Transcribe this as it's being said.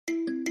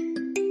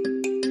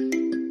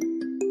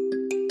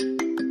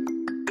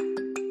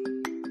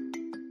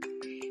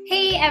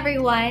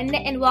everyone,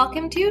 and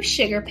welcome to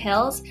Sugar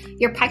Pills,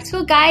 your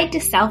practical guide to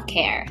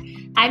self-care.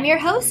 I'm your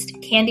host,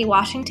 Candy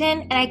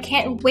Washington, and I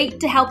can't wait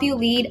to help you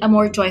lead a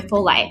more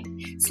joyful life.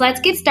 So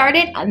let's get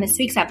started on this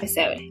week's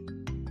episode.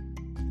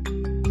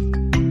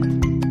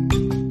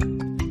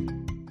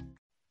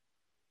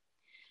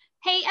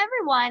 Hey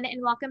everyone,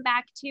 and welcome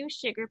back to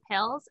Sugar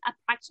Pills, a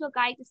practical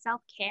guide to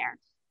self-care.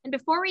 And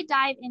before we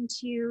dive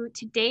into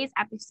today's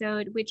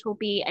episode, which will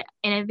be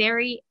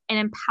an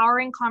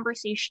empowering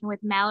conversation with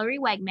Mallory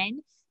Wegman,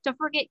 don't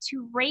forget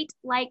to rate,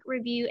 like,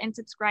 review, and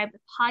subscribe to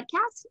the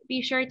podcast.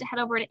 Be sure to head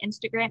over to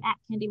Instagram at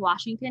Candy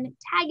Washington.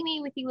 Tag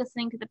me with you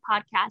listening to the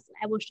podcast, and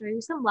I will show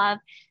you some love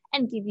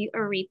and give you a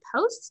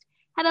repost.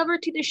 Head over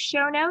to the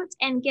show notes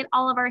and get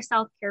all of our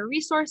self-care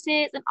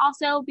resources. And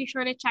also be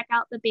sure to check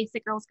out the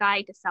Basic Girl's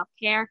Guide to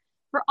Self-Care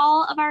for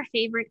all of our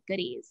favorite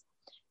goodies.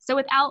 So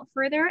without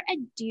further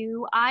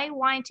ado, I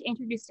want to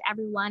introduce to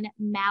everyone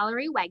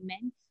Mallory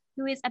Wegman,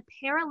 who is a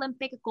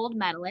Paralympic gold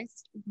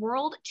medalist,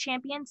 world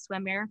champion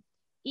swimmer,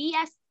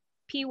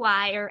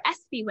 ESPY or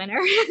SP winner,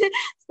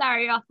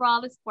 sorry for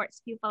all the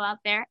sports people out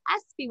there,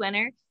 SP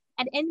winner,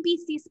 and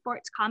NBC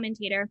sports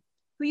commentator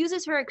who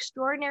uses her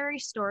extraordinary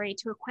story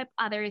to equip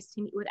others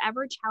to meet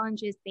whatever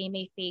challenges they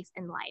may face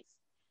in life.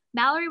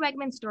 Mallory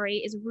Wegman's story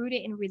is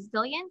rooted in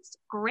resilience,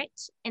 grit,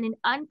 and an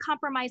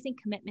uncompromising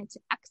commitment to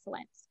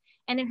excellence.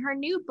 And in her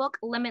new book,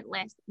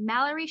 Limitless,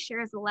 Mallory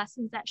shares the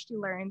lessons that she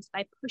learns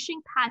by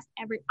pushing past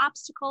every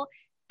obstacle,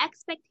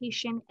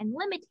 expectation, and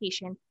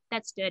limitation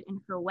that stood in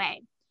her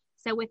way.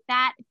 So with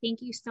that,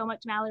 thank you so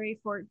much, Mallory,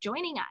 for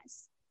joining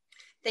us.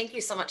 Thank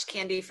you so much,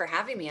 Candy, for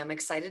having me. I'm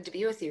excited to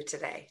be with you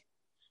today.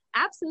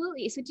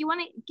 Absolutely. So do you want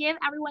to give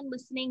everyone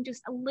listening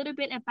just a little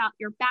bit about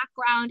your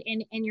background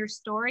and your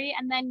story,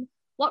 and then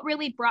what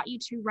really brought you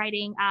to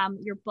writing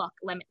your book,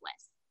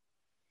 Limitless?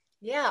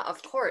 Yeah,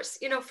 of course.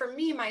 For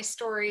me, my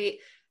story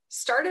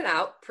started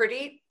out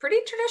pretty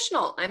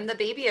traditional. I'm the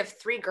baby of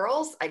three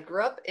girls. I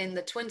grew up in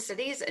the Twin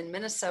Cities in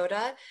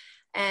Minnesota,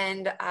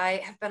 and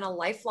I have been a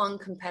lifelong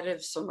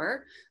competitive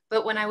swimmer.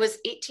 But when I was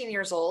 18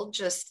 years old,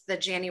 just the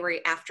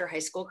January after high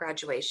school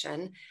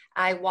graduation,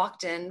 I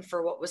walked in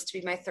for what was to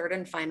be my third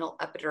and final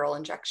epidural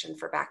injection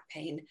for back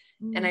pain,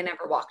 and I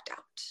never walked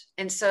out.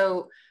 And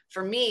so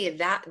for me,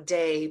 that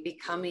day,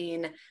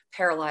 becoming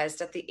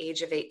paralyzed at the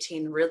age of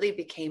 18 really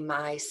became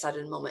my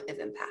sudden moment of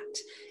impact.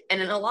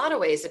 And in a lot of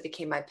ways, it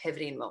became my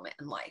pivoting moment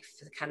in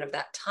life, kind of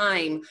that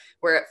time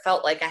where it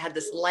felt like I had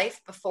this life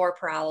before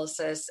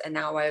paralysis, and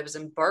now I was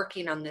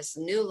embarking on this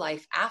new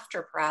life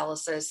after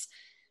paralysis.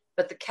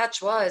 But the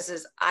catch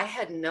is I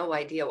had no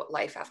idea what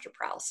life after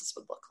paralysis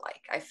would look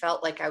like. I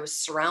felt like I was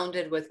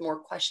surrounded with more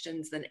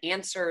questions than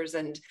answers,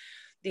 and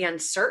the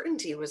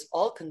uncertainty was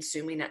all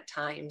consuming at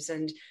times.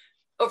 And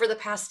over the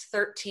past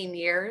 13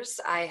 years,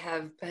 I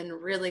have been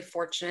really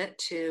fortunate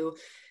to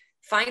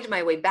find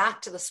my way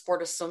back to the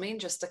sport of swimming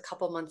just a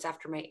couple months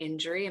after my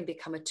injury and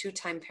become a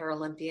two-time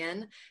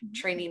Paralympian,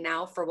 training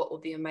now for what will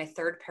be my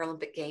third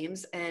Paralympic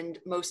Games, and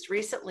most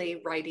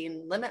recently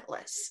writing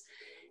Limitless.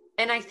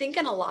 And I think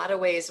in a lot of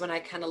ways, when I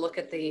kind of look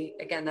at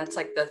again, that's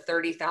like the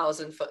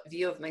 30,000 foot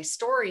view of my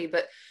story.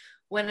 But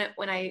when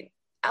I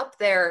up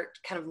there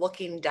kind of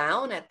looking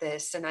down at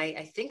this, and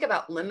I think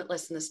about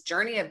Limitless and this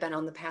journey I've been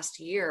on the past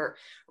year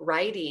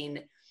writing,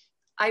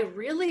 I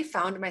really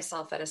found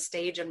myself at a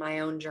stage in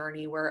my own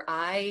journey where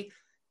I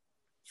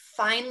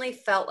finally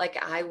felt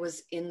like I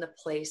was in the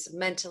place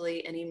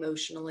mentally and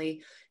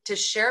emotionally to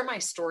share my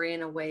story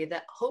in a way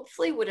that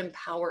hopefully would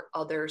empower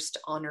others to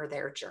honor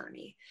their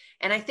journey.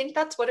 And I think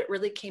that's what it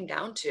really came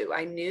down to.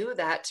 I knew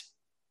that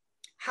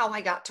how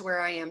I got to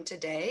where I am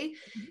today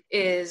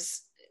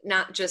is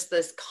not just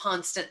this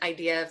constant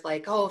idea of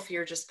like, oh, if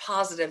you're just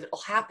positive, it'll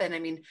happen. I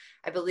mean,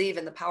 I believe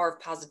in the power of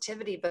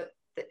positivity, but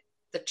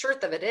the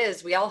truth of it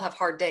is we all have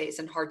hard days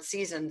and hard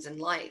seasons in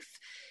life.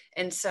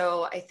 And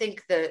so I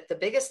think the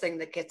biggest thing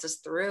that gets us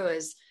through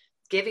is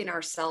giving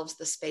ourselves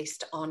the space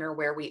to honor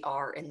where we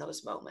are in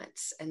those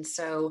moments. And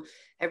so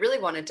I really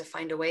wanted to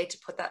find a way to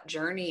put that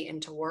journey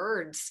into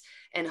words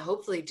and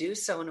hopefully do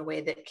so in a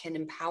way that can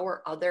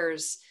empower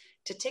others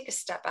to take a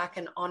step back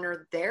and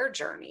honor their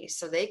journey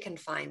so they can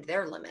find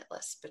their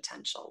limitless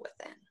potential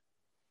within.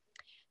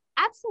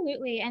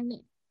 Absolutely. And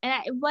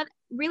what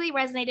really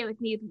resonated with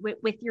me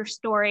with your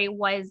story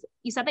was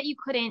you said that you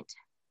couldn't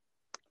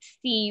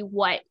see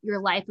what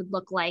your life would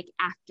look like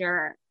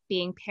after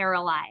being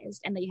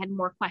paralyzed and that you had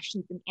more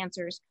questions than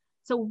answers.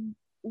 So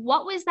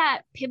what was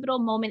that pivotal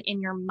moment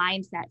in your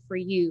mindset for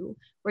you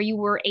where you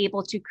were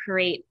able to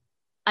create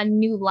a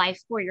new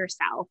life for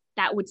yourself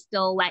that would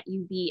still let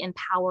you be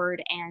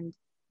empowered and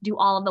do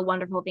all of the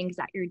wonderful things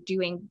that you're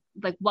doing?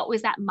 Like, what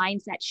was that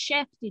mindset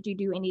shift? Did you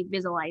do any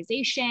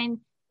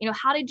visualization?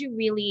 How did you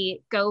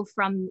really go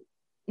from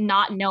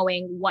not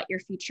knowing what your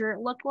future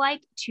looked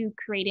like to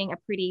creating a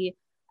pretty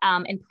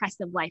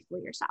impressive life for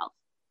yourself?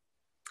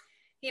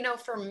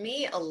 For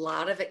me, a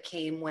lot of it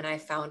came when I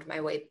found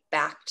my way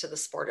back to the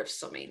sport of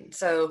swimming.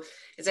 So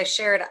as I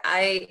shared,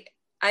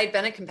 I'd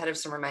been a competitive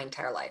swimmer my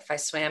entire life. I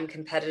swam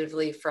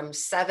competitively from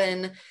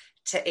 7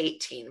 to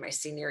 18, my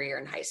senior year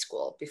in high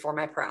school, before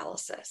my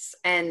paralysis.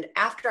 And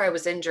after I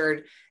was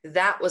injured,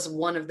 that was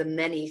one of the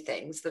many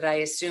things that I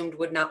assumed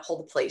would not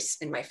hold a place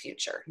in my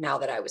future now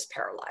that I was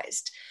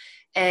paralyzed.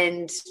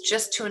 And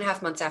just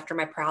 2.5 months after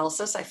my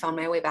paralysis, I found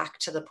my way back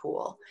to the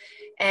pool.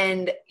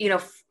 And,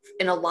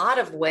 in a lot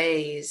of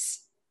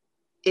ways,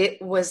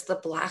 it was the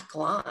black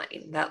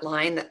line, that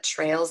line that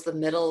trails the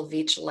middle of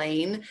each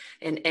lane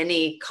in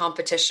any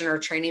competition or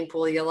training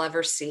pool you'll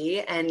ever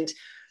see. And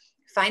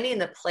finding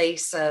the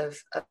place of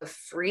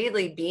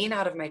freely being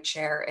out of my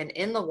chair and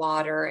in the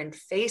water and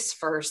face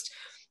first,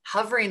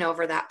 hovering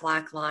over that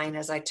black line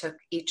as I took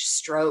each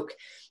stroke,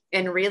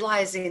 and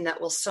realizing that,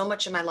 well, so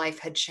much of my life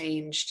had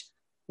changed.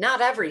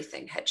 Not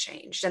everything had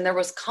changed, and there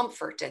was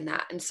comfort in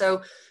that. And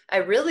so I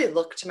really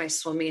looked to my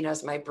swimming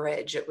as my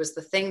bridge. It was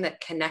the thing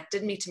that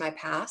connected me to my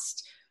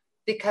past,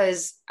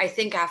 because I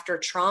think after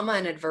trauma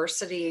and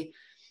adversity,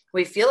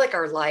 we feel like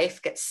our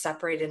life gets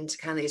separated into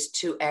kind of these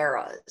two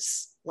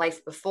eras: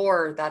 life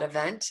before that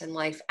event and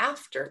life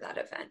after that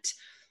event.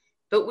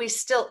 But we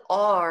still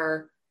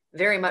are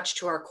very much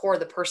to our core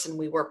the person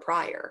we were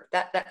prior.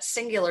 That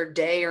singular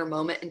day or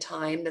moment in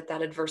time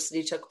that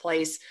adversity took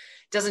place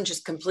doesn't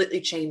just completely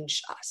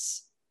change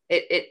us.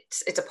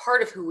 It's a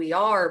part of who we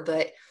are,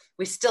 but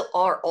we still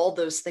are all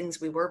those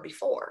things we were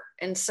before.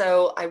 And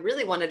so I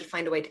really wanted to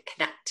find a way to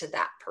connect to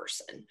that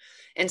person.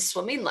 And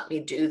swimming let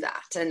me do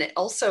that. And it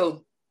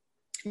also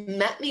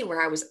met me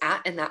where I was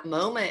at in that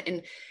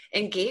moment,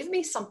 and gave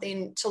me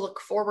something to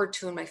look forward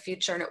to in my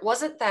future. And it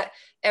wasn't that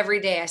every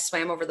day I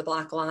swam over the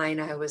black line,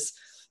 I was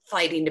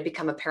fighting to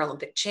become a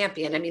Paralympic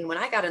champion. I mean, when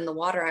I got in the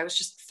water, I was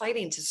just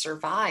fighting to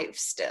survive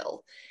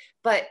still.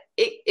 But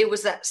it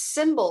was that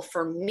symbol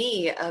for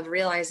me of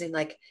realizing,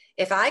 like,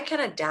 if I can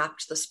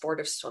adapt the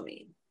sport of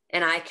swimming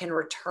and I can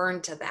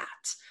return to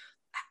that,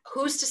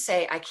 who's to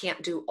say I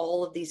can't do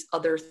all of these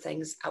other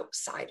things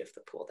outside of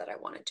the pool that I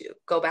want to do?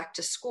 Go back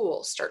to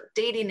school, start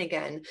dating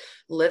again,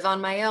 live on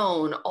my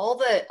own, all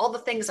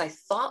the things I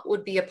thought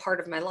would be a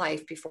part of my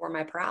life before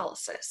my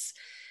paralysis.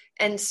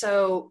 And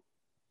so,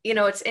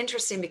 it's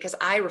interesting because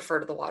I refer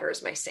to the water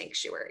as my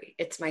sanctuary.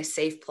 It's my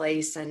safe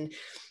place. And,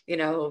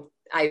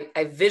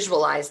 I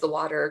visualize the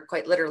water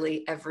quite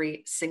literally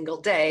every single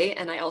day.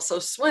 And I also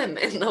swim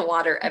in the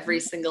water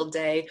every single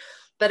day.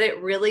 But it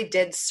really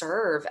did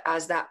serve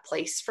as that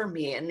place for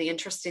me. And the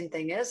interesting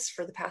thing is,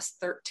 for the past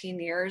 13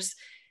 years,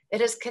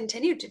 it has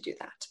continued to do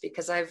that,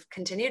 because I've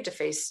continued to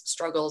face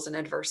struggles and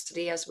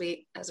adversity as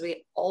we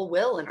all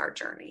will in our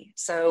journey.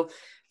 So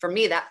for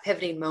me, that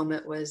pivoting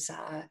moment was,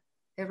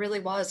 it really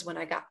was when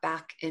I got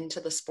back into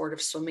the sport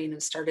of swimming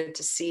and started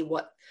to see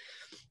what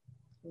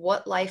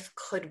life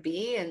could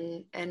be,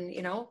 and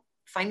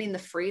finding the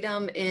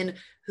freedom in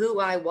who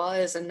I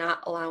was and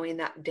not allowing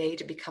that day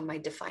to become my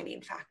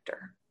defining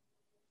factor.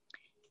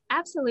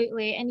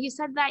 Absolutely. And you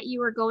said that you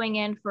were going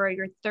in for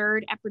your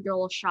third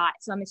epidural shot.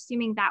 So I'm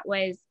assuming that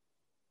was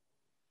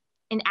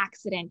an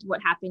accident,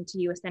 what happened to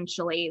you,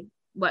 essentially,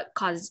 what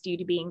caused you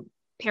to being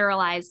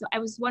paralyzed. So I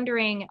was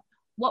wondering,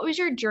 what was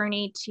your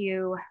journey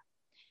to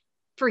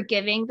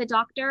forgiving the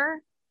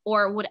doctor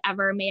or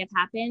whatever may have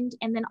happened?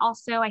 And then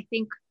also, I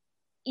think,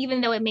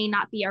 even though it may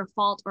not be our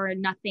fault or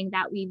nothing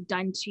that we've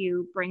done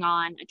to bring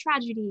on a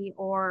tragedy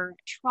or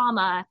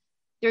trauma,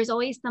 there's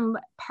always some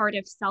part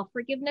of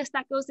self-forgiveness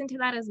that goes into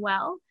that as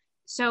well.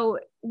 So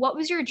what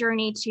was your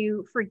journey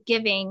to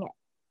forgiving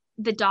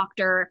the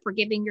doctor,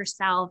 forgiving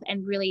yourself,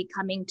 and really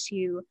coming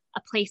to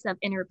a place of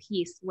inner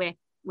peace with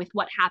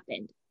what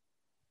happened?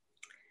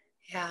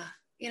 Yeah.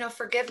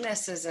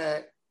 Forgiveness is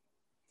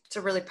it's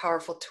a really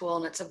powerful tool,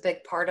 and it's a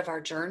big part of our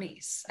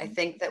journeys. I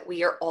think that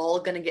we are all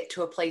going to get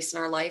to a place in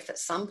our life at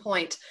some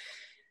point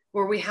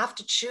where we have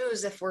to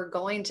choose if we're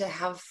going to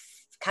have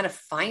kind of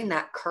find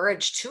that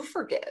courage to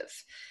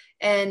forgive.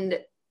 And,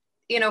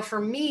 for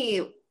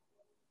me,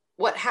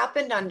 what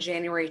happened on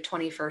January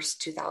 21st,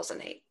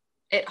 2008,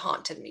 it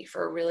haunted me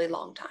for a really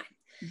long time.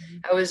 Mm-hmm.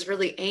 I was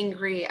really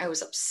angry. I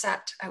was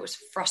upset. I was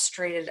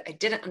frustrated. I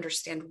didn't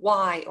understand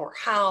why or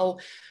how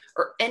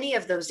or any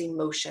of those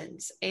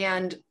emotions.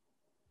 And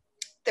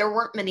there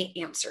weren't many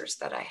answers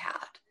that I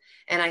had.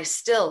 And I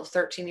still,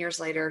 13 years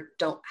later,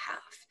 don't have.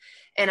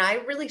 And I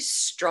really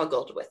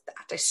struggled with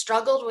that. I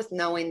struggled with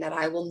knowing that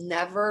I will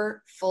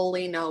never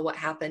fully know what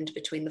happened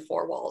between the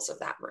four walls of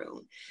that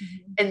room.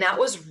 Mm-hmm. And that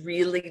was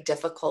really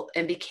difficult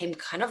and became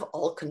kind of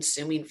all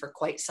consuming for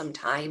quite some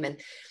time.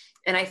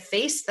 And I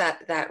faced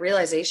that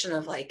realization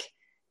of, like,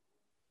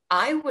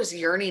 I was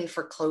yearning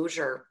for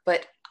closure,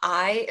 but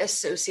I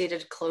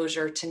associated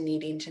closure to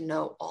needing to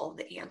know all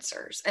the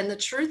answers. And the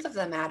truth of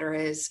the matter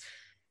is,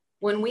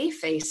 when we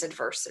face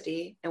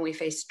adversity and we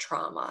face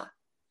trauma,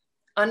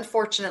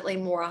 unfortunately,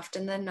 more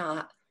often than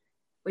not,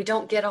 we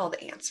don't get all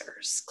the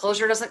answers.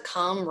 Closure doesn't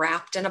come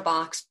wrapped in a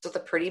box with a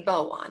pretty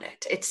bow on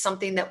it. It's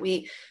something that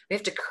we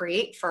have to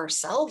create for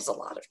ourselves a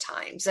lot of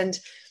times. And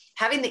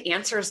having the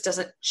answers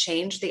doesn't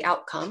change the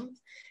outcome.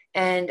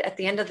 And at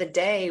the end of the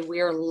day,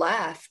 we are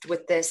left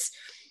with this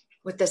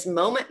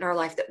moment in our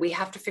life that we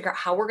have to figure out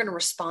how we're going to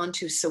respond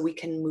to so we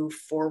can move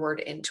forward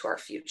into our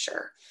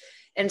future.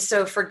 And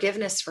so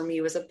forgiveness for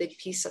me was a big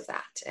piece of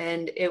that.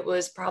 And it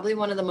was probably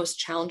one of the most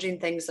challenging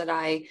things that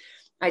I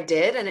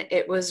did. And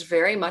it was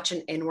very much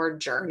an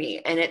inward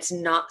journey, and it's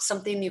not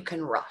something you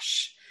can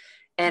rush.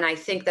 And I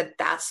think that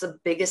that's the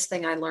biggest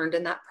thing I learned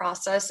in that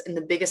process. And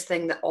the biggest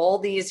thing that all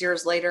these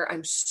years later,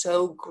 I'm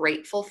so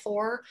grateful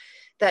for,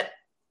 that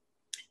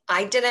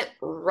I didn't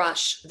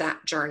rush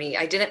that journey.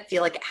 I didn't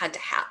feel like it had to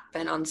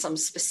happen on some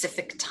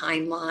specific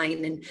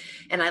timeline.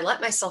 And I let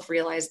myself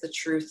realize the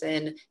truth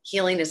in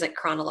healing isn't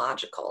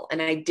chronological.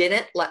 And I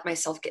didn't let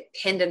myself get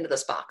pinned into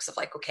this box of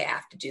like, okay, I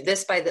have to do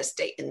this by this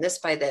date and this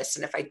by this.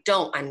 And if I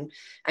don't,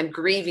 I'm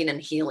grieving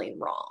and healing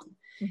wrong.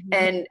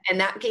 Mm-hmm.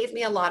 And that gave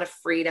me a lot of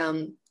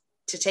freedom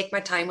to take my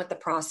time with the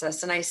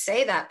process. And I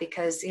say that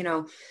because,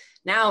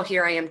 now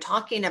here I am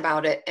talking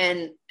about it,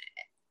 and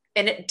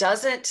it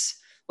doesn't,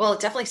 well, it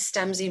definitely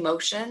stems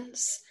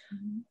emotions.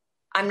 Mm-hmm.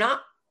 I'm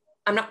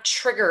not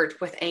triggered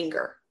with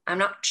anger. I'm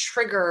not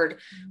triggered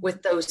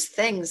with those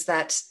things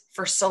that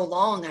for so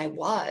long I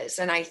was.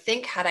 And I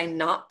think had I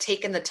not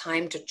taken the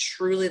time to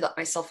truly let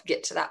myself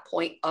get to that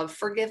point of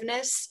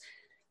forgiveness,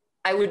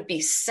 I would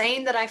be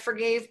saying that I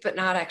forgave, but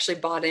not actually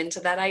bought into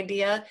that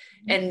idea.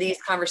 Mm-hmm. And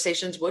these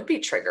conversations would be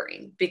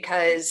triggering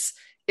because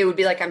it would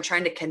be like I'm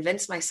trying to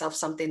convince myself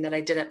something that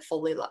I didn't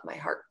fully let my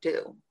heart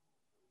do.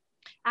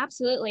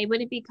 Absolutely.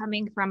 Would it be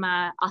coming from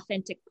an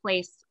authentic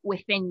place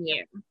within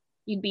you?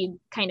 You'd be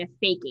kind of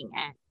faking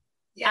it.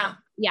 Yeah.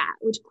 Yeah.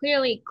 Which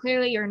clearly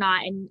you're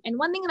not. And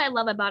one thing that I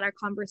love about our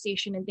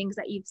conversation and things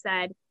that you've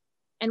said,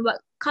 and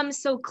what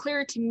comes so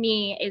clear to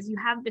me, is you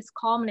have this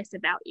calmness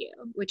about you,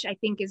 which I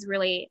think is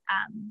really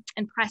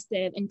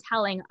impressive and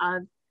telling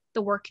of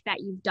the work that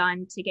you've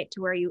done to get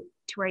to where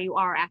you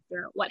are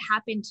after what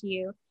happened to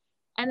you.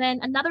 And then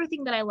another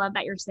thing that I love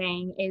that you're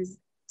saying is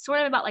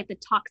sort of about like the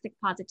toxic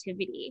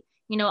positivity.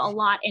 A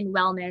lot in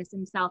wellness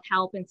and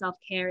self-help and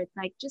self-care, it's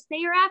like, just say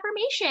your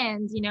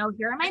affirmations,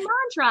 here are my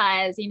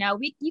mantras,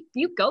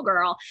 you go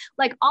girl,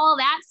 like all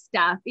that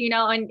stuff,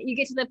 and you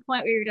get to the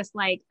point where you're just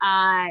like,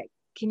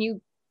 can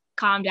you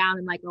calm down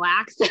and like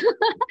relax?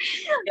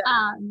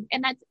 Yeah.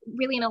 And that's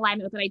really in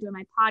alignment with what I do in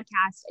my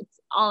podcast. It's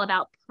all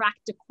about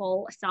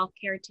practical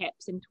self-care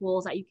tips and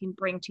tools that you can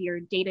bring to your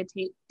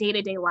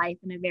day-to-day life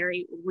in a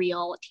very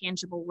real,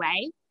 tangible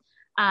way.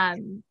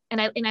 And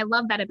I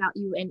love that about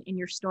you and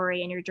your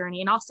story and your journey,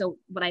 and also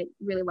what I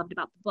really loved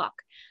about the book.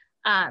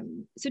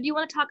 So do you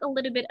want to talk a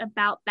little bit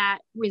about that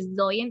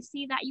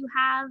resiliency that you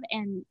have,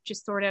 and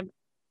just sort of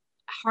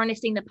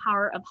harnessing the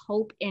power of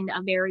hope in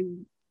a very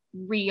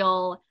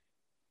real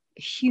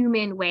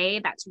human way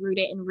that's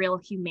rooted in real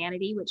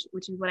humanity,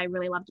 which is what I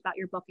really loved about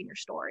your book and your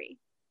story?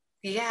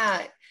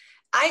 Yeah.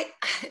 I'm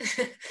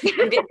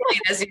giggling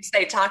as you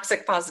say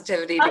toxic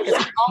positivity,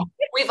 because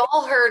we've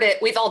all heard it.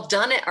 We've all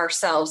done it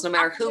ourselves. No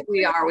matter who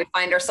we are, we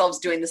find ourselves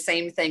doing the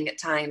same thing at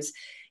times.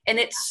 And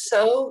it's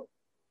so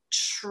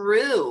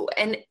true.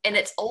 And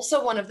it's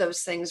also one of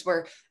those things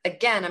where,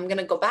 again, I'm going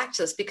to go back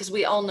to this because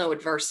we all know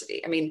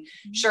adversity. I mean,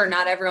 sure,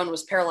 not everyone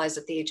was paralyzed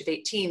at the age of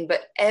 18,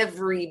 but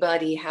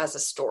everybody has a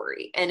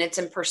story, and it's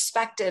in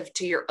perspective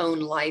to your own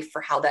life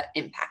for how that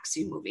impacts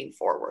you moving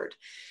forward.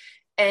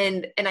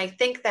 And I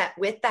think that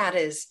with that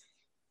is,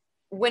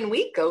 when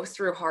we go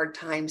through hard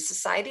times,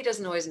 society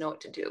doesn't always know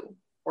what to do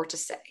or to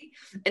say.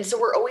 And so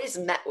we're always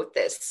met with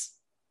this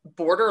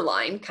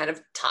borderline kind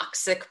of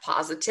toxic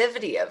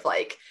positivity of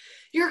like,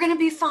 you're going to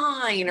be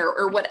fine,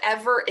 or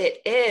whatever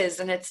it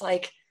is. And it's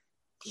like,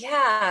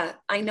 yeah,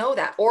 I know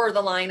that. Or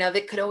the line of,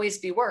 it could always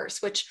be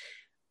worse, which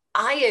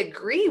I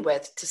agree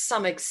with to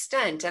some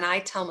extent. And I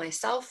tell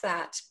myself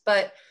that,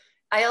 but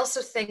I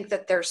also think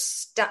that there's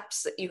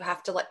steps that you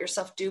have to let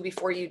yourself do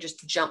before you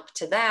just jump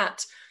to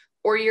that,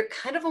 or you're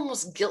kind of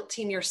almost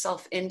guilting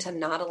yourself into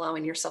not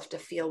allowing yourself to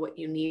feel what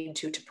you need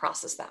to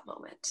process that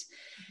moment.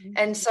 Mm-hmm.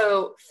 And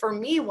so for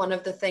me, one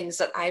of the things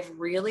that I've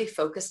really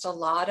focused a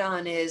lot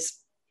on is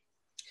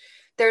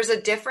there's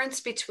a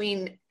difference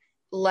between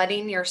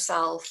letting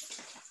yourself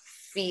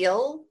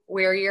feel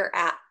where you're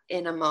at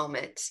in a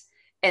moment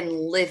and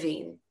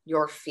living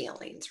your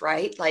feelings,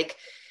 right? Like,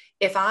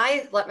 if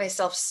I let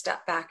myself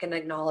step back and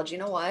acknowledge, you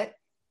know what,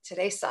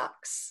 today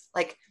sucks.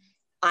 Like,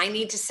 I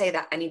need to say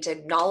that. I need to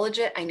acknowledge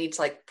it. I need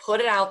to like put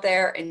it out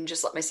there and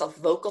just let myself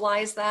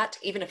vocalize that,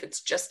 even if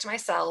it's just to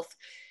myself.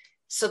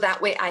 So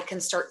that way I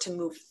can start to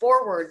move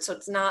forward. So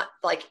it's not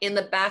like in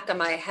the back of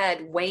my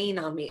head weighing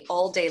on me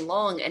all day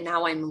long. And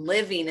now I'm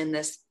living in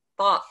this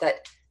thought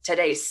that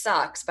today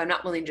sucks, but I'm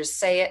not willing to just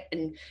say it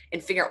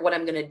and figure out what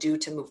I'm going to do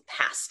to move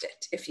past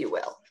it, if you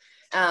will.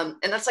 And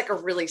that's like a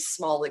really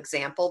small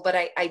example, but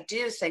I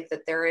do think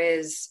that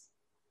there's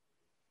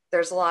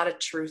a lot of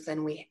truth,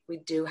 and we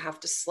do have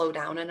to slow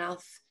down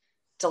enough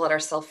to let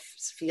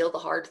ourselves feel the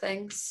hard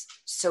things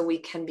so we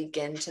can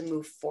begin to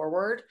move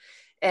forward.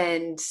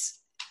 And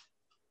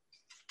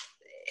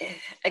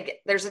again,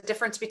 there's a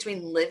difference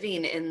between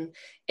living in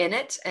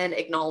it and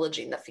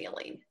acknowledging the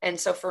feeling. And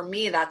so for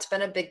me, that's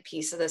been a big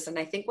piece of this. And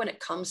I think when it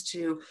comes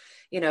to,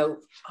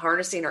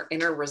 harnessing our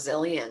inner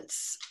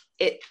resilience,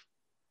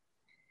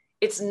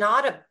 it's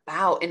not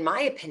about, in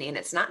my opinion,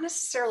 it's not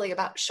necessarily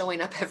about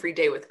showing up every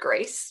day with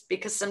grace,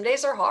 because some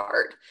days are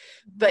hard,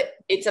 but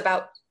it's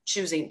about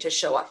choosing to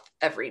show up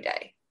every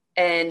day.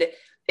 And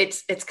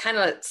it's kind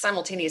of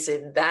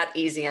simultaneously that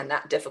easy and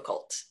that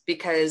difficult,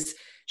 because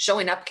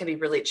showing up can be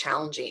really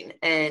challenging,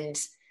 and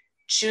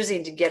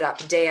choosing to get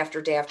up day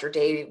after day after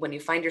day when you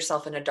find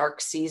yourself in a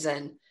dark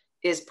season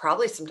is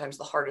probably sometimes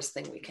the hardest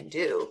thing we can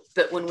do.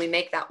 But when we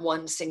make that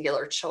one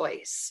singular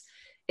choice,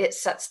 it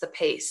sets the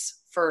pace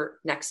for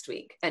next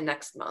week and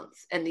next month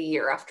and the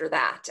year after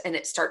that. And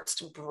it starts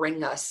to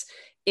bring us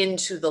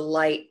into the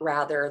light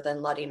rather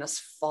than letting us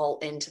fall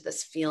into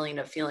this feeling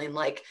of feeling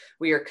like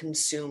we are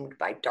consumed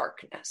by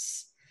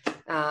darkness.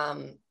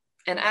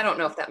 And I don't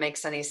know if that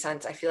makes any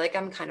sense. I feel like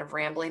I'm kind of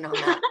rambling on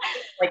that.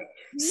 Like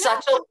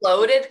such a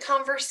loaded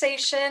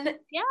conversation in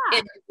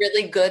a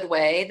really good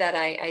way that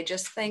I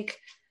just think,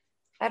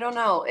 I don't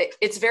know.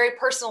 It's very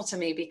personal to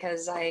me,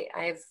 because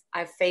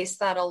I've faced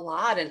that a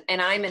lot,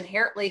 and I'm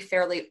inherently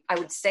fairly, I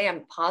would say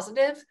I'm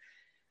positive,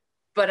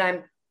 but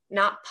I'm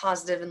not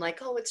positive in like,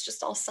 oh, it's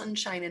just all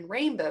sunshine and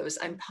rainbows.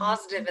 I'm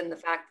positive in the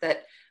fact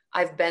that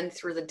I've been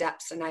through the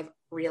depths, and I've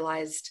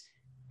realized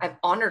I've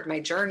honored my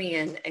journey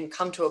and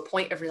come to a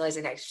point of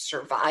realizing I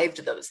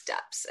survived those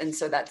depths. And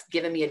so that's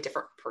given me a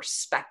different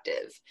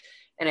perspective.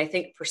 And I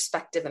think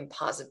perspective and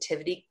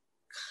positivity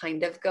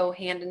kind of go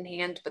hand in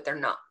hand, but they're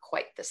not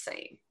quite the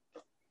same.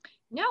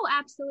 No,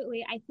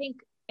 absolutely. I think,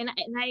 and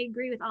I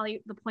agree with all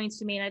the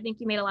points you made. I think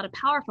you made a lot of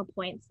powerful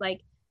points.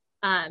 Like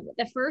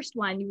the first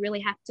one, you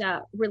really have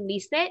to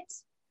release it.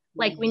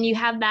 Like when you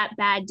have that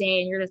bad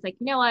day and you're just like,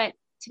 you know what,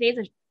 today's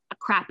a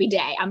crappy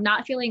day. I'm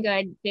not feeling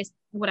good. This,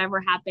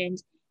 whatever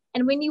happened.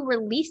 And when you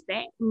release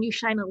it and you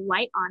shine a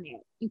light on it,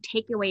 you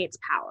take away its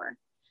power,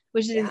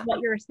 which is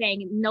what you're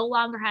saying. It no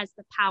longer has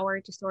the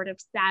power to sort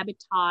of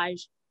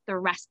sabotage the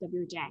rest of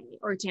your day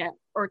or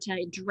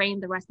to drain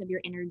the rest of your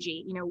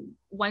energy. You know,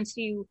 once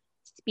you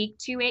speak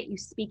to it, you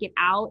speak it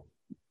out,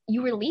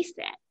 you release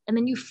it, and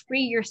then you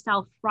free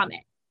yourself from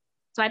it.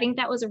 So I think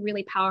that was a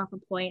really powerful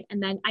point.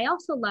 And then I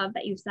also love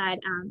that you said,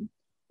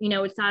 you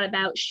know, it's not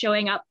about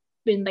showing up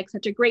in like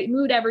such a great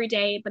mood every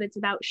day, but it's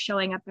about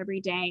showing up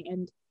every day.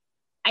 And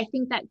I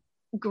think that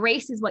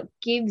grace is what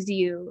gives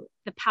you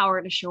the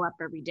power to show up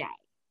every day.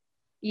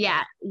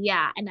 Yeah.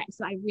 And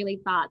so I really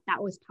thought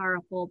that was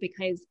powerful,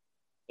 because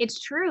it's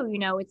true, you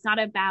know, it's not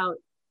about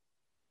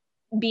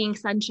being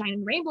sunshine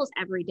and rainbows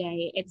every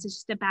day. It's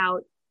just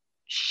about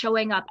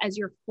showing up as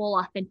your full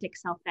authentic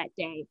self that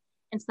day.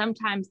 And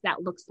sometimes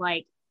that looks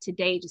like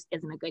today just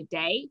isn't a good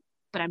day,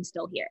 but I'm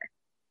still here.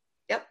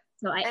 Yep.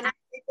 So I think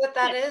what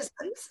that is,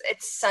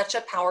 it's such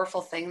a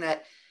powerful thing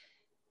that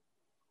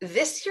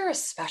this year,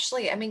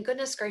 especially, I mean,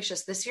 goodness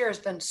gracious, this year has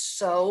been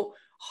so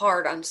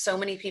hard on so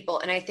many people.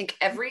 And I think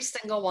every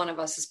single one of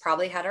us has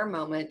probably had our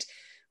moment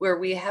where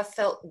we have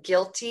felt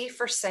guilty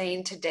for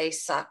saying today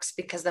sucks,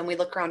 because then we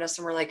look around us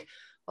and we're like,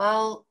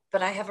 well,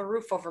 but I have a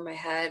roof over my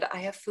head. I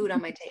have food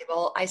on my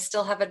table. I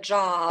still have a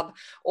job,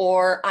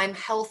 or I'm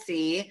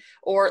healthy,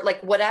 or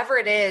like whatever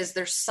it is,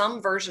 there's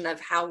some version of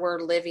how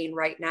we're living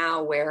right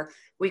now where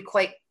we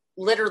quite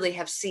literally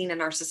have seen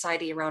in our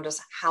society around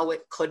us how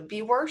it could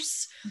be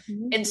worse.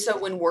 And so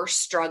when we're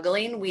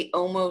struggling, we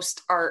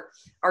almost our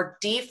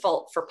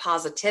default for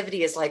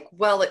positivity is like,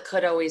 well, it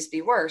could always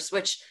be worse,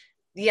 which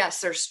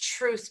yes, there's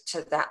truth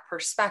to that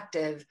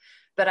perspective.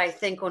 But I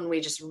think when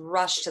we just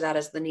rush to that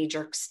as the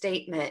knee-jerk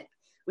statement,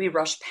 we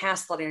rush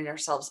past letting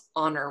ourselves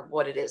honor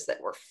what it is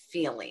that we're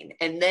feeling.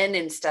 And then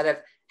instead of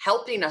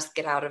helping us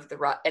get out of the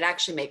rut, it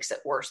actually makes it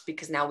worse,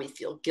 because now we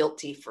feel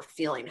guilty for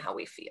feeling how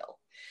we feel.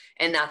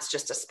 And that's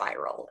just a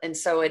spiral. And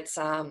so it's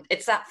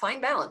that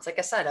fine balance, like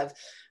I said, of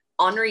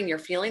honoring your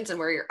feelings and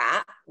where you're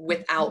at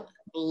without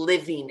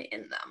living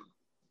in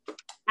them.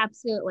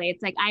 Absolutely.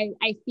 It's like,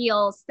 I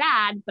feel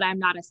sad, but I'm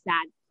not a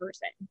sad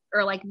person.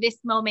 Or like this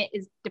moment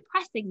is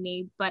depressing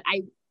me, but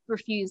I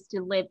refuse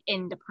to live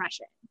in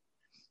depression.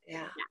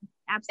 Yeah,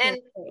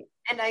 absolutely.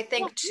 And I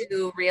think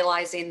too,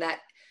 realizing that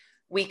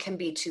we can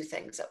be two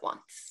things at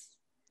once.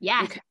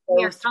 Yeah,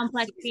 we are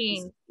complex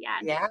beings.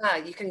 Yeah,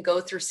 you can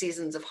go through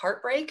seasons of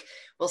heartbreak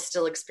while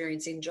still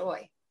experiencing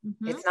joy.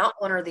 It's not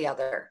one or the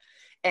other.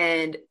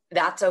 And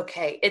that's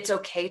okay. It's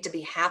okay to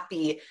be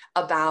happy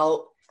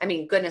about, I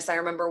mean, goodness, I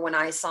remember when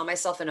I saw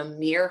myself in a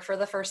mirror for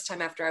the first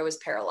time after I was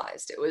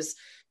paralyzed. It was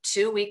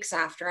 2 weeks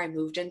after I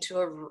moved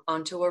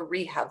onto a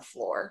rehab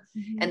floor,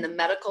 and the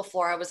medical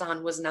floor I was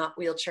on was not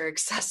wheelchair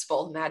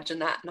accessible. Imagine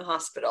that in a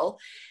hospital.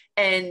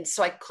 And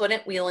so I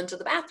couldn't wheel into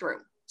the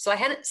bathroom. So I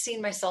hadn't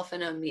seen myself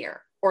in a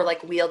mirror or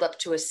like wheeled up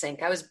to a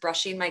sink. I was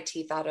brushing my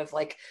teeth out of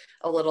like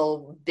a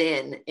little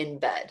bin in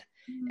bed.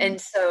 And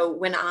so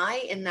when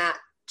I, in that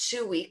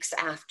 2 weeks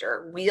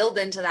after, wheeled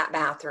into that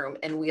bathroom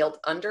and wheeled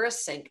under a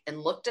sink and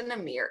looked in a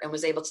mirror and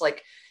was able to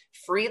like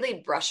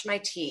freely brush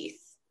my teeth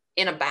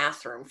in a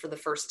bathroom for the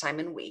first time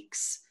in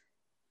weeks,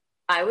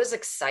 I was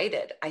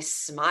excited. I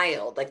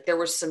smiled. Like there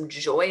was some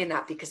joy in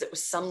that, because it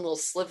was some little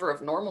sliver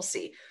of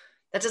normalcy.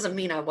 That doesn't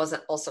mean I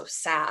wasn't also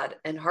sad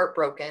and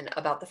heartbroken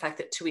about the fact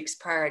that 2 weeks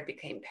prior I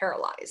became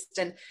paralyzed.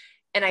 And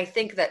And I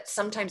think that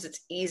sometimes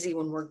it's easy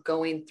when we're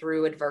going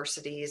through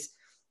adversities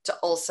to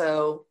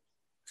also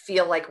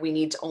feel like we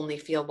need to only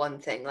feel one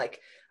thing.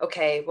 Like,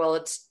 okay, well,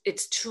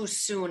 it's too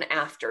soon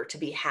after to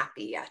be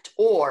happy yet,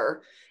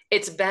 or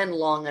it's been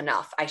long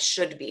enough, I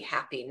should be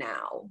happy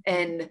now.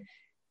 And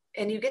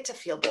you get to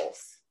feel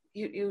both.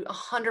 You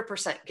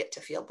 100% get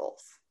to feel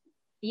both.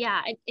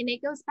 Yeah, and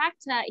it goes back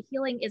to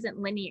healing isn't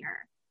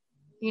linear.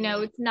 You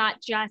know, it's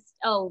not just,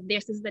 oh,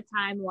 this is the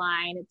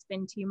timeline. It's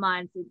been 2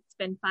 months. It's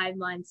been 5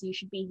 months. You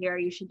should be here.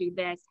 You should do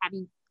this. Have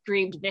you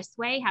grieved this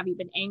way? Have you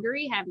been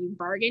angry? Have you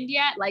bargained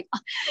yet? Like,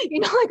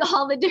 like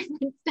all the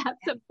different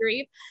steps of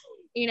grief.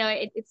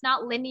 It's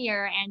not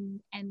linear,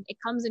 and it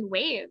comes in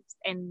waves,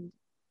 and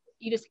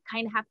you just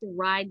kind of have to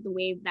ride the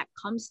wave that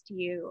comes to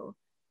you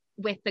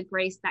with the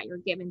grace that you're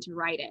given to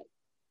ride it.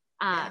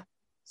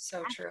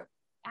 So true.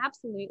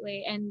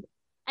 Absolutely. And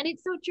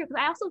it's so true, because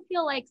I also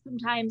feel like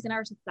sometimes in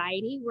our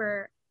society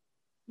we're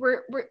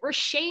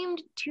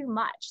shamed too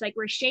much. Like,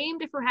 we're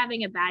shamed if we're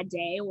having a bad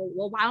day.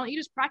 Well, why don't you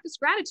just practice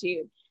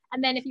gratitude?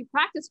 And then if you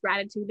practice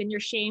gratitude, then you're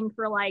shamed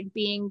for like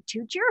being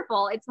too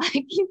cheerful. It's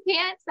like, you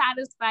can't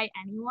satisfy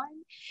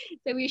anyone.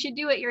 So you should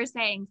do what you're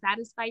saying,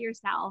 satisfy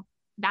yourself,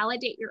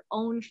 validate your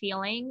own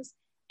feelings,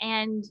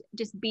 and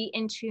just be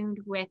in tune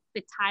with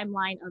the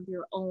timeline of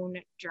your own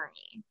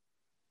journey.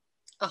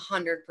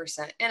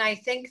 100%. And I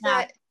think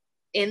that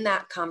in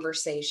that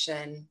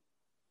conversation,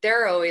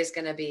 there are always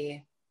going to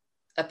be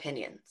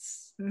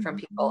opinions from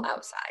people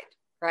outside,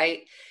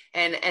 right?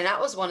 And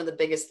that was one of the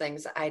biggest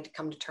things that I had to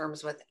come to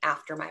terms with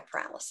after my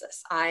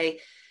paralysis. I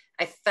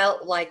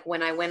felt like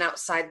when I went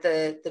outside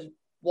the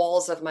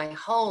walls of my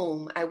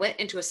home, I went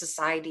into a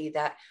society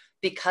that,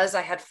 because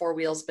I had 4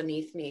 wheels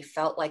beneath me,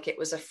 felt like it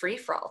was a free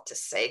for all to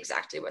say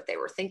exactly what they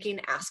were thinking,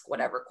 ask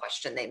whatever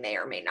question they may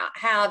or may not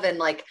have. And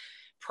like,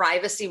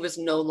 privacy was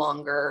no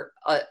longer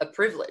a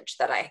privilege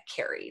that I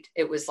carried.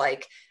 It was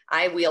like,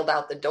 I wheeled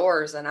out the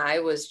doors and I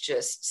was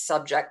just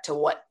subject to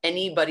what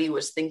anybody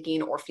was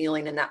thinking or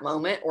feeling in that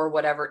moment, or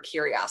whatever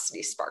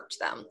curiosity sparked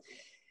them.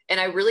 And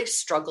I really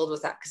struggled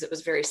with that, because it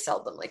was very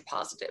seldomly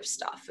positive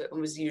stuff. It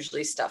was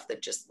usually stuff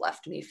that just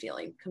left me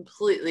feeling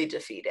completely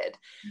defeated.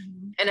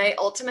 And I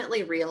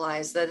ultimately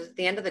realized that at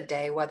the end of the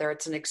day, whether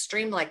it's an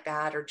extreme like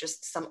that or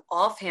just some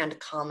offhand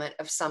comment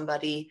of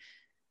somebody,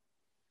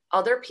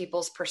 other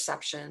people's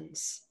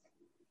perceptions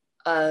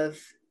of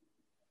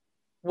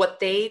what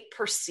they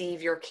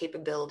perceive your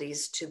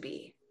capabilities to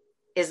be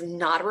is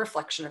not a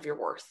reflection of your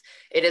worth.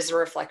 It is a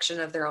reflection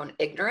of their own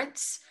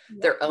ignorance,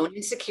 their own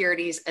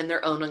insecurities, and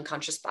their own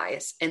unconscious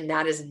bias. And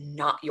that is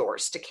not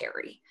yours to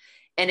carry.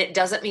 And it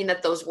doesn't mean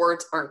that those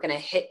words aren't going to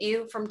hit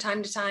you from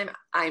time to time.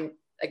 I'm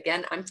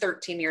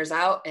 13 years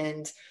out,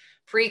 and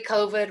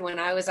pre-COVID, when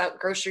I was out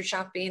grocery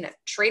shopping at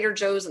Trader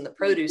Joe's in the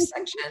produce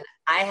section,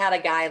 I had a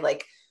guy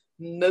like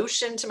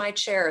motion to my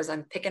chair as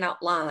I'm picking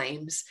out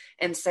limes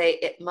and say,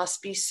 "It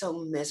must be so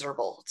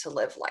miserable to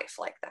live life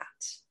like that."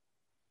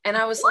 And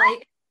I was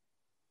like,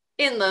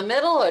 in the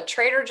middle of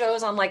Trader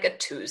Joe's on like a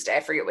Tuesday,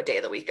 I forget what day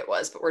of the week it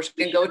was, but we're just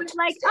gonna go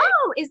like,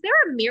 oh, is there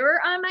a mirror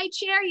on my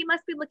chair? You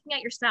must be looking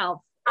at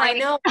yourself. I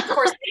know, of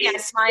course. I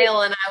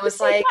smile, and I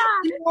was like,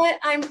 you know what?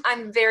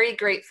 I'm very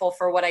grateful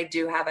for what I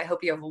do have. I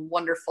hope you have a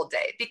wonderful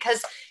day.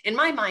 Because in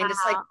my mind,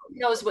 it's like, who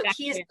knows what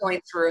he's going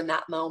through in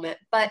that moment.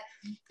 But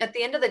at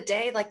the end of the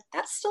day, like,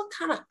 that still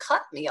kind of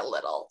cut me a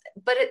little,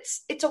 but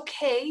it's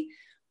okay.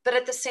 But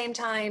at the same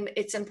time,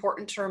 it's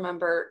important to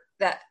remember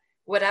that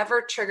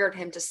whatever triggered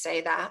him to say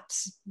that,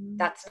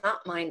 that's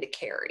not mine to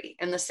carry.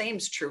 And the same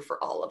is true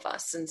for all of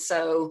us. And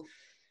so,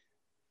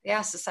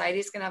 yeah,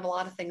 society's going to have a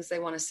lot of things they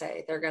want to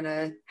say. They're going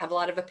to have a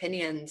lot of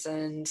opinions.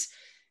 And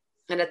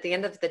at the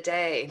end of the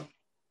day,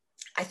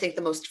 I think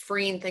the most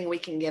freeing thing we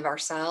can give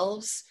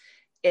ourselves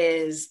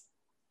is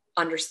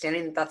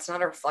understanding that that's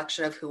not a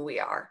reflection of who we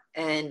are.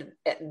 And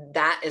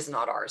that is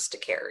not ours to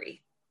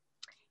carry.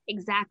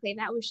 Exactly.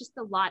 That was just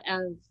a lot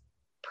of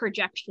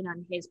projection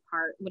on his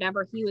part.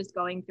 Whatever he was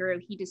going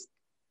through, he just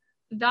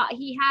thought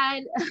he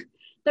had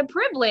the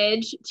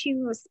privilege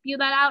to spew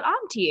that out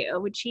onto you,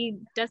 which he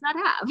does not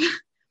have.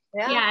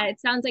 Yeah, it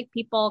sounds like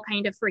people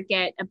kind of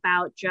forget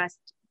about just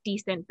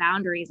decent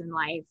boundaries in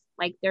life.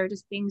 Like, they're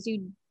just things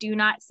you do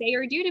not say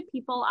or do to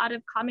people out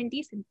of common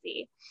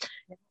decency.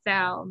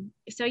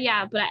 So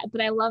yeah,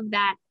 but I love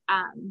that,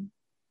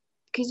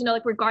 because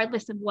like,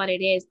 regardless of what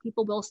it is,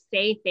 people will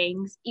say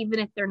things even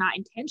if they're not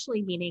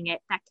intentionally meaning it,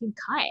 that can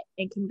cut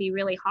and can be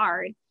really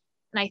hard.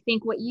 And I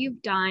think what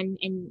you've done,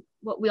 and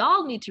what we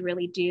all need to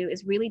really do,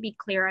 is really be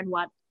clear on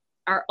what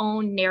our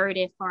own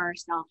narrative for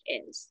ourselves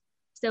is.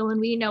 So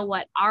when we know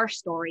what our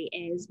story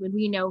is, when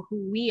we know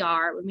who we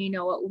are, when we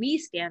know what we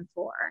stand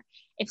for,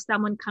 if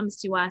someone comes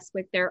to us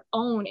with their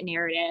own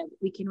narrative,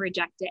 we can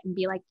reject it and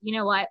be like, you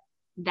know what?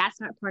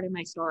 That's not part of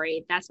my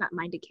story. That's not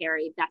mine to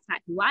carry. That's not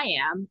who I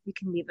am. We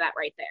can leave that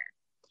right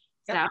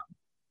there. Yep.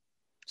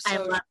 So I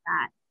love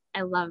that.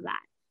 I love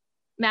that.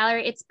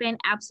 Mallory, it's been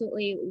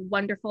absolutely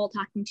wonderful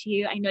talking to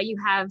you. I know you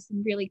have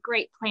some really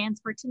great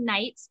plans for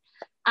tonight.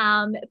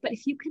 But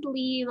if you could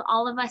leave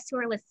all of us who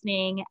are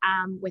listening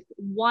with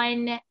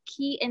one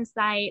key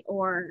insight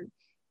or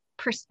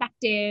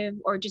perspective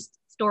or just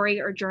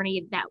story or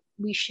journey that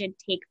we should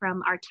take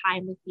from our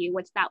time with you,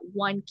 what's that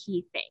one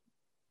key thing?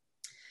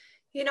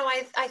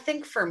 I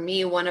think for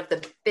me, one of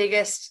the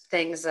biggest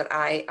things that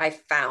I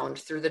found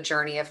through the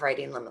journey of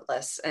writing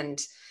Limitless, and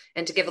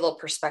to give a little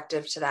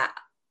perspective to that,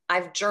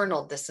 I've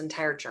journaled this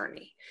entire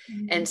journey.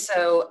 Mm-hmm. And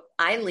so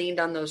I leaned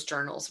on those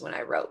journals when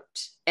I wrote,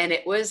 and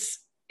it was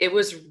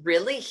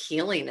really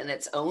healing in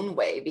its own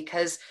way,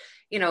 because,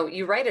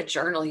 you write a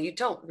journal, you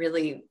don't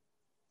really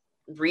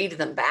read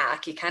them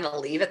back. You kind of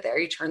leave it there.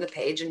 You turn the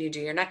page and you do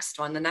your next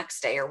one the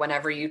next day or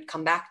whenever you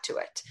come back to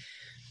it.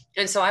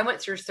 And so I went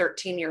through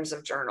 13 years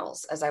of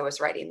journals as I was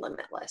writing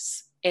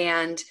Limitless.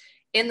 And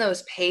in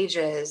those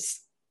pages,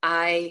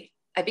 I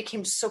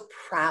became so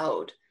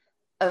proud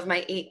of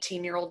my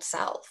 18-year-old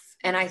self.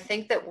 And I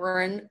think that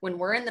when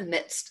we're in the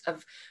midst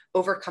of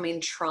overcoming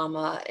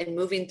trauma and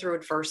moving through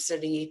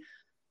adversity,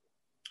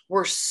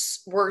 we're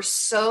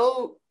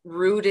so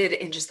rooted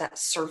in just that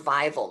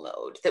survival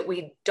mode that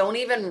we don't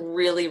even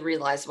really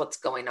realize what's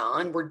going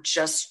on. We're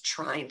just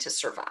trying to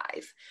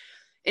survive.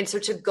 And so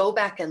to go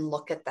back and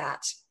look at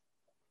that,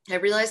 I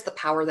realized the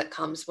power that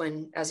comes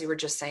when, as you were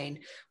just saying,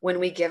 when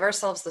we give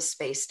ourselves the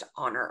space to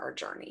honor our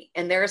journey.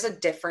 And there's a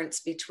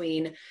difference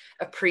between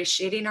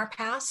appreciating our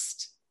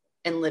past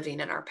and living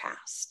in our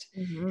past.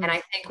 Mm-hmm. And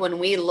I think when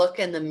we look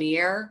in the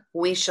mirror,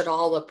 we should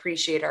all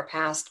appreciate our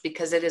past,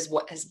 because it is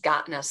what has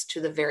gotten us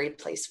to the very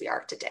place we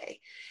are today.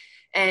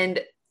 And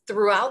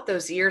throughout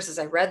those years, as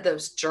I read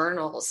those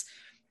journals,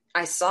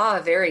 I saw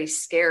a very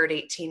scared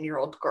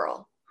 18-year-old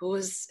girl who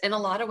was in a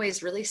lot of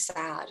ways really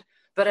sad.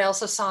 But I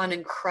also saw an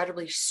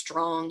incredibly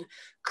strong,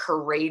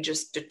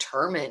 courageous,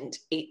 determined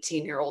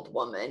 18-year-old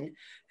woman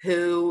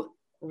who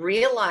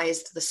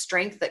realized the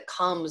strength that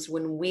comes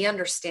when we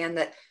understand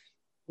that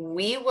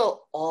we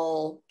will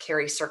all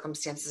carry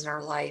circumstances in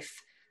our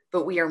life,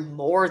 but we are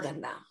more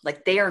than them.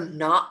 Like, they are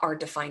not our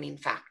defining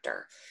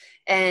factor.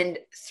 And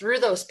through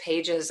those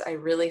pages, I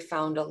really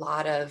found a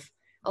lot of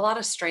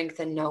strength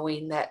in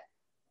knowing that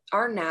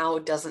our now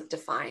doesn't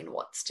define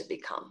what's to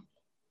become.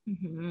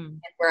 Mm-hmm.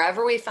 And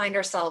wherever we find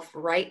ourselves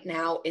right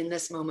now in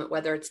this moment,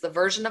 whether it's the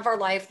version of our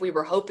life we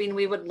were hoping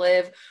we would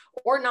live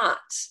or not,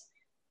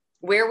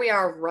 where we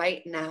are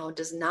right now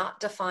does not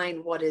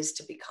define what is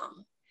to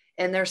become.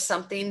 And there's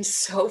something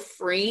so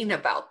freeing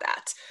about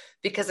that,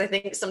 because I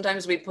think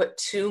sometimes we put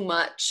too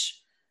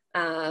much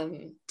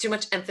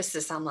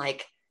emphasis on,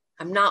 like,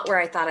 I'm not where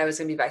I thought I was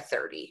going to be by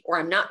 30, or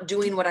I'm not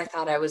doing what I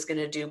thought I was going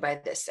to do by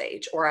this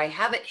age, or I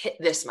haven't hit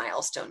this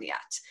milestone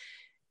yet.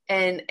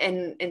 And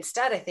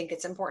instead, I think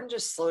it's important to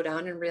just slow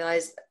down and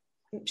realize,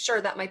 sure,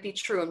 that might be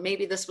true. And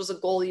maybe this was a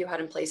goal you had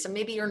in place, and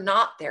maybe you're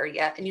not there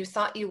yet and you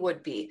thought you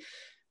would be.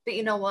 But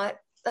you know what?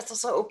 That's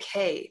also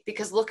okay,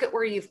 because look at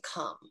where you've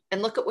come,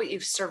 and look at what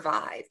you've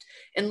survived,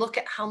 and look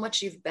at how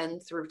much you've been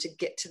through to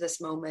get to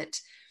this moment.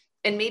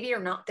 And maybe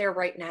you're not there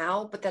right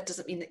now, but that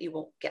doesn't mean that you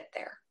won't get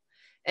there.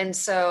 And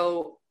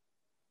so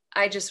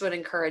I just would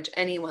encourage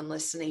anyone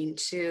listening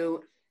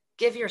to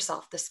give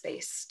yourself the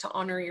space to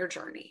honor your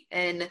journey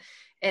and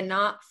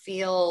not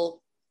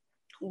feel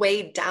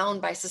weighed down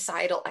by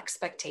societal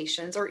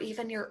expectations or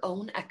even your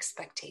own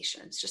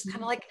expectations. Just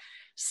kind of like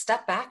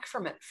step back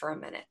from it for a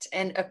minute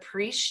and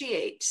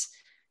appreciate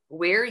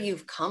where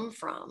you've come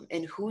from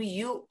and who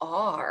you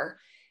are,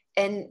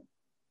 and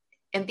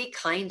be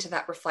kind to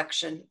that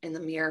reflection in the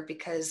mirror,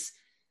 because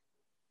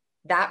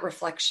that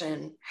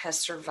reflection has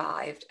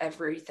survived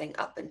everything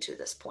up until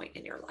this point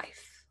in your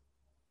life.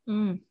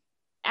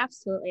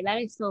 Absolutely.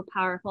 That is so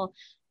powerful.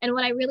 And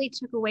what I really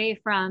took away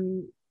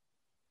from,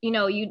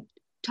 you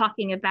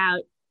talking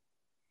about,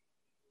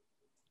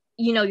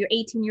 your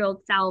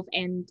 18-year-old self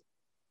and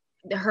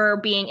her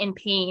being in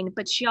pain,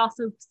 but she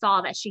also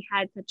saw that she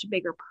had such a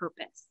bigger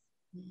purpose.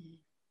 Mm-hmm.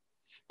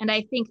 And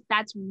I think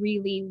that's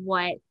really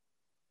what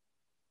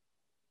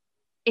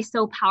is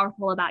so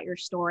powerful about your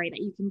story,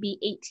 that you can be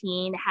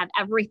 18, have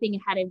everything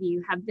ahead of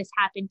you, have this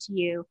happen to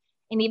you.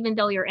 And even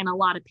though you're in a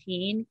lot of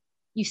pain,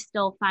 you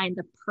still find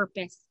the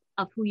purpose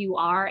of who you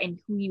are and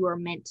who you are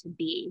meant to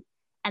be.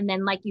 And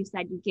then, like you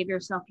said, you give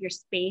yourself your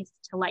space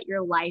to let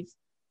your life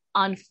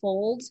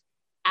unfold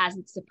as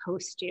it's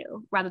supposed to,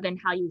 rather than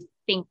how you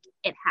think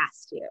it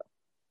has to.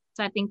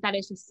 So I think that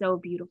is just so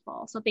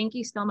beautiful. So thank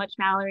you so much,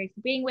 Mallory,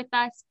 for being with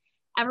us.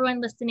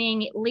 Everyone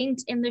listening,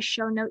 linked in the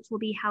show notes will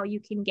be how you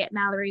can get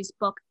Mallory's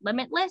book,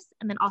 Limitless,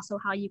 and then also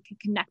how you can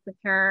connect with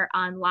her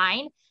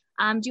online.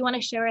 Do you want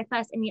to share with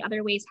us any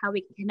other ways how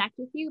we can connect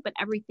with you? But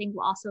everything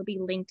will also be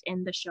linked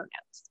in the show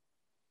notes.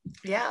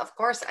 Yeah, of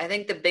course. I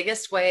think the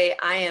biggest way,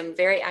 I am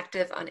very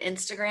active on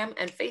Instagram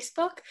and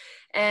Facebook,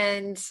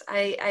 and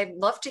I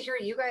love to hear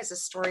you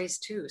guys' stories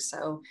too.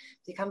 So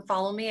if you come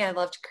follow me, I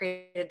love to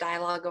create a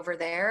dialogue over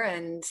there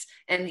and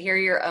hear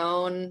your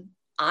own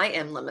I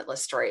am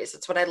limitless stories.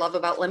 It's what I love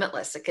about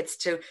Limitless. It gets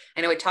to,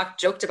 I know we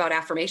joked about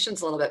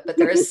affirmations a little bit, but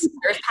there's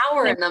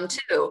power in them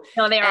too.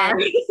 No, there are.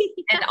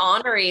 And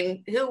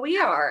honoring who we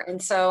are.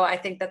 And so I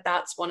think that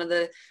that's one of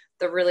the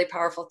the really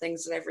powerful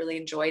things that I've really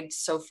enjoyed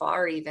so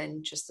far,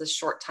 even just the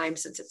short time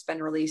since it's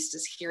been released,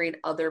 is hearing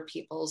other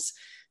people's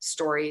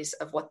stories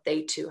of what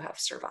they too have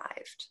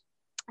survived.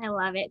 I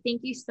love it.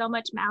 Thank you so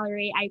much,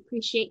 Mallory. I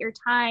appreciate your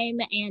time,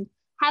 and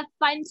have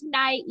fun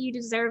tonight. You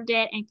deserved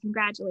it, and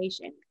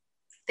congratulations.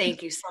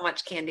 Thank you so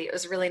much, Candy. It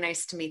was really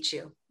nice to meet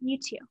you. You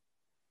too.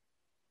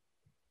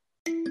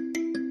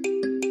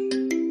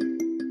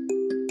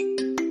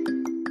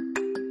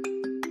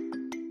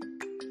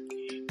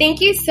 Thank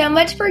you so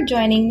much for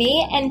joining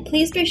me, and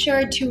please be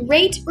sure to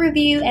rate,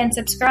 review, and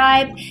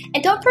subscribe.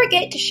 And don't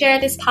forget to share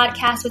this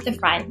podcast with a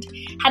friend.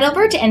 Head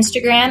over to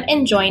Instagram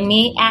and join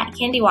me at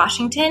Candy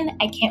Washington.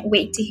 I can't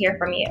wait to hear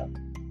from you.